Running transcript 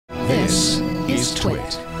This is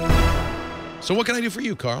TWiT. So what can I do for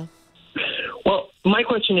you, Carl? Well, my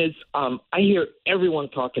question is, I hear everyone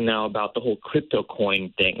talking now about the whole crypto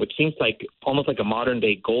coin thing, which seems like almost like a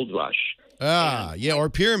modern-day gold rush. Yeah, or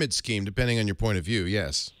pyramid scheme, depending on your point of view,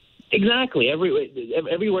 yes. Exactly.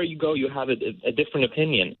 Everywhere you go, you have a different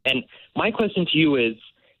opinion. And my question to you is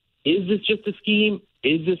this just a scheme?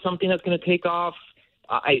 Is this something that's going to take off?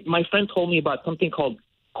 My friend told me about something called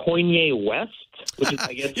Kanye West, which is,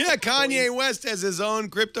 I guess... Yeah, Kanye West has his own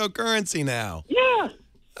cryptocurrency now. Yeah.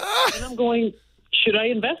 And I'm going, should I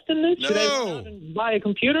invest in this? No. Should I go out and buy a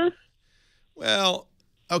computer? Well,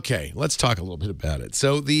 okay, let's talk a little bit about it.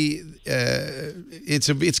 So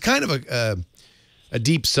it's kind of a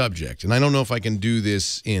deep subject, and I don't know if I can do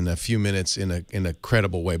this in a few minutes in a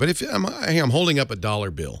credible way. But if I'm holding up a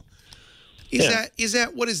dollar bill, what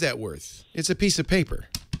is that worth? It's a piece of paper.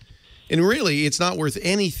 And really, it's not worth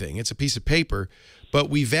anything. It's a piece of paper, but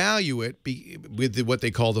we value it with what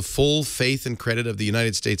they call the full faith and credit of the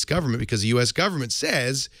United States government, because the U.S. government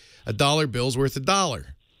says a dollar bill's worth $1.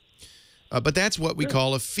 But that's what we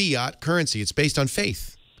call a fiat currency. It's based on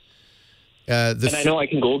faith. And I know I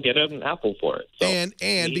can go get an Apple for it. So.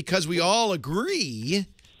 And because we all agree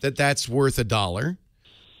that that's worth $1,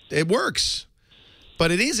 it works.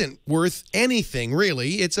 But it isn't worth anything,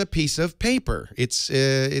 really. It's a piece of paper.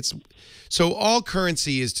 So all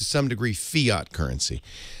currency is to some degree fiat currency.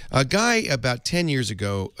 A guy about 10 years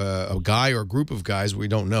ago, a guy or a group of guys we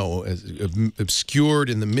don't know, obscured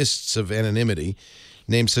in the mists of anonymity,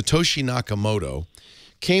 named Satoshi Nakamoto,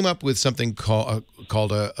 came up with something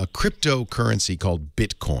called a cryptocurrency called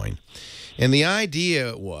BitCoin. And the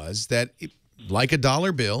idea was that, like a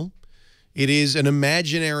dollar bill, it is an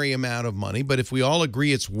imaginary amount of money, but if we all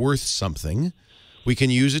agree it's worth something, we can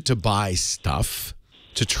use it to buy stuff,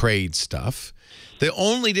 to trade stuff. The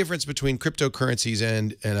only difference between cryptocurrencies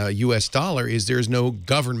and a U.S. dollar is there's no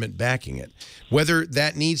government backing it. Whether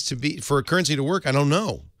that needs to be, for a currency to work, I don't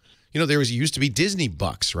know. You know, used to be Disney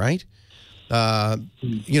bucks, right?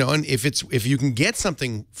 You know, and if you can get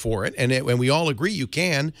something for it, and we all agree you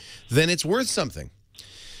can, then it's worth something.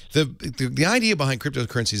 The idea behind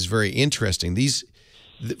cryptocurrency is very interesting.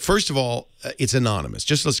 First of all, it's anonymous.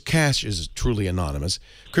 Just as cash is truly anonymous,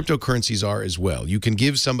 cryptocurrencies are as well. You can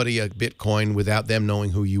give somebody a Bitcoin without them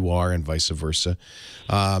knowing who you are, and vice versa.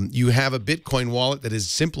 You have a Bitcoin wallet that is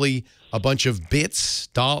simply a bunch of bits,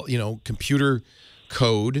 computer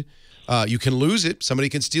code. You can lose it. Somebody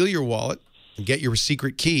can steal your wallet and get your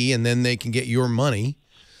secret key, and then they can get your money.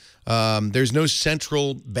 There's no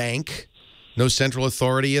central bank, no central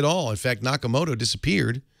authority at all. In fact, Nakamoto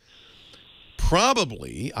disappeared,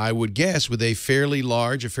 probably, I would guess, with a fairly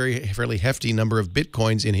large, fairly hefty number of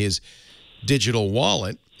Bitcoins in his digital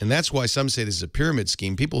wallet. And that's why some say this is a pyramid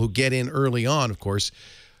scheme. People who get in early on, of course,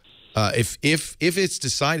 if it's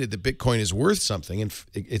decided that Bitcoin is worth something, and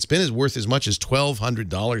it's been worth as much as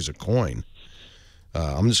 $1,200 a coin.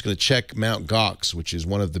 I'm just going to check Mt. Gox, which is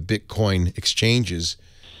one of the Bitcoin exchanges,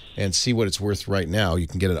 and see what it's worth right now. You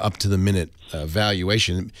can get an up-to-the-minute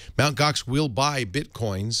valuation. Mt. Gox will buy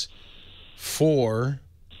Bitcoins for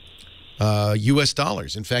U.S.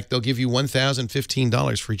 dollars. In fact, they'll give you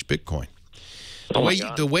 $1,015 for each Bitcoin.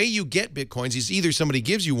 The way you get Bitcoins is either somebody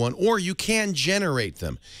gives you one or you can generate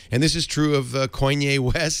them. And this is true of Kanye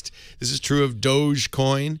West. This is true of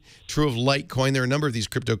Dogecoin, true of Litecoin. There are a number of these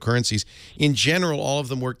cryptocurrencies. In general, all of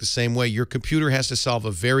them work the same way. Your computer has to solve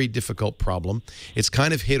a very difficult problem. It's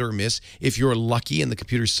kind of hit or miss. If you're lucky and the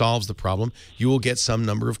computer solves the problem, you will get some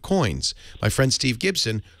number of coins. My friend Steve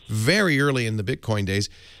Gibson, very early in the Bitcoin days,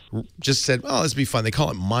 just said, oh, this would be fun. They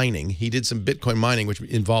call it mining. He did some Bitcoin mining, which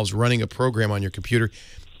involves running a program on your computer.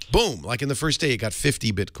 Boom, like in the first day, it got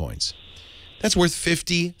 50 Bitcoins. That's worth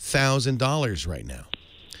 $50,000 right now.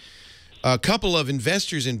 A couple of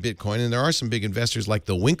investors in Bitcoin, and there are some big investors like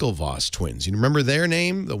the Winklevoss twins. You remember their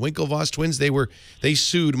name, the Winklevoss twins? They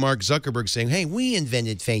sued Mark Zuckerberg saying, hey, we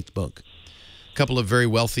invented Facebook. A couple of very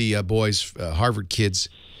wealthy boys, Harvard kids.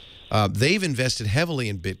 They've invested heavily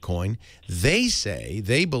in Bitcoin. They say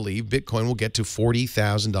they believe Bitcoin will get to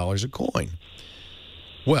 $40,000 a coin.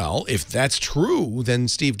 Well, if that's true, then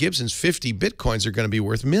Steve Gibson's 50 Bitcoins are going to be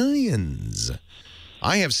worth millions.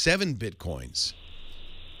 I have 7 Bitcoins.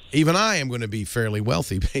 Even I am going to be fairly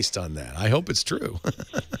wealthy based on that. I hope it's true.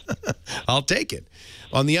 I'll take it.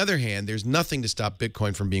 On the other hand, there's nothing to stop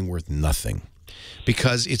Bitcoin from being worth nothing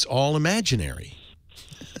because it's all imaginary.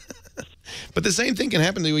 But the same thing can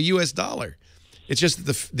happen to a U.S. dollar. It's just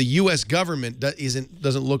that the U.S. government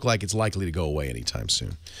doesn't look like it's likely to go away anytime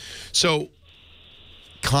soon. So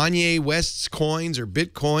Kanye West's coins or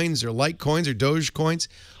Bitcoins or Litecoins or Dogecoins,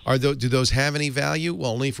 do those have any value?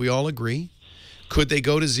 Well, only if we all agree. Could they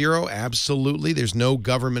go to zero? Absolutely. There's no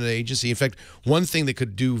government agency. In fact, one thing that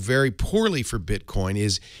could do very poorly for Bitcoin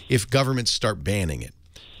is if governments start banning it.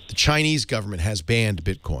 The Chinese government has banned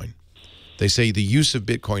Bitcoin. They say the use of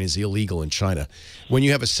Bitcoin is illegal in China. When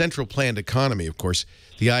you have a central planned economy, of course,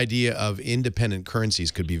 the idea of independent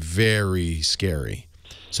currencies could be very scary.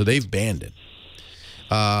 So they've banned it.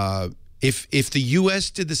 If the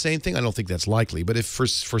U.S. did the same thing, I don't think that's likely. But if for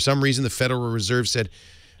some reason the Federal Reserve said,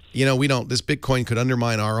 you know, this Bitcoin could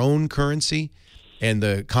undermine our own currency, and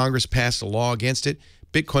the Congress passed a law against it,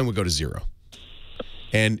 Bitcoin would go to zero.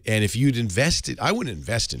 And if you'd invested, I wouldn't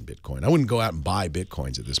invest in Bitcoin. I wouldn't go out and buy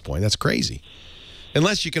Bitcoins at this point. That's crazy.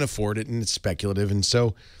 Unless you can afford it and it's speculative. And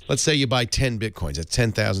so let's say you buy 10 Bitcoins at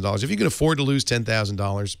 $10,000. If you can afford to lose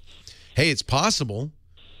 $10,000, hey, it's possible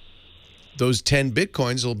those 10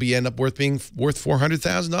 Bitcoins will end up worth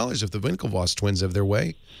 $400,000 if the Winklevoss twins have their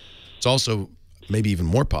way. It's also maybe even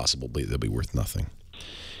more possible they'll be worth nothing.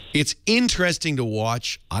 It's interesting to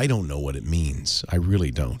watch. I don't know what it means. I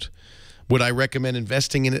really don't. Would I recommend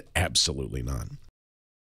investing in it? Absolutely not.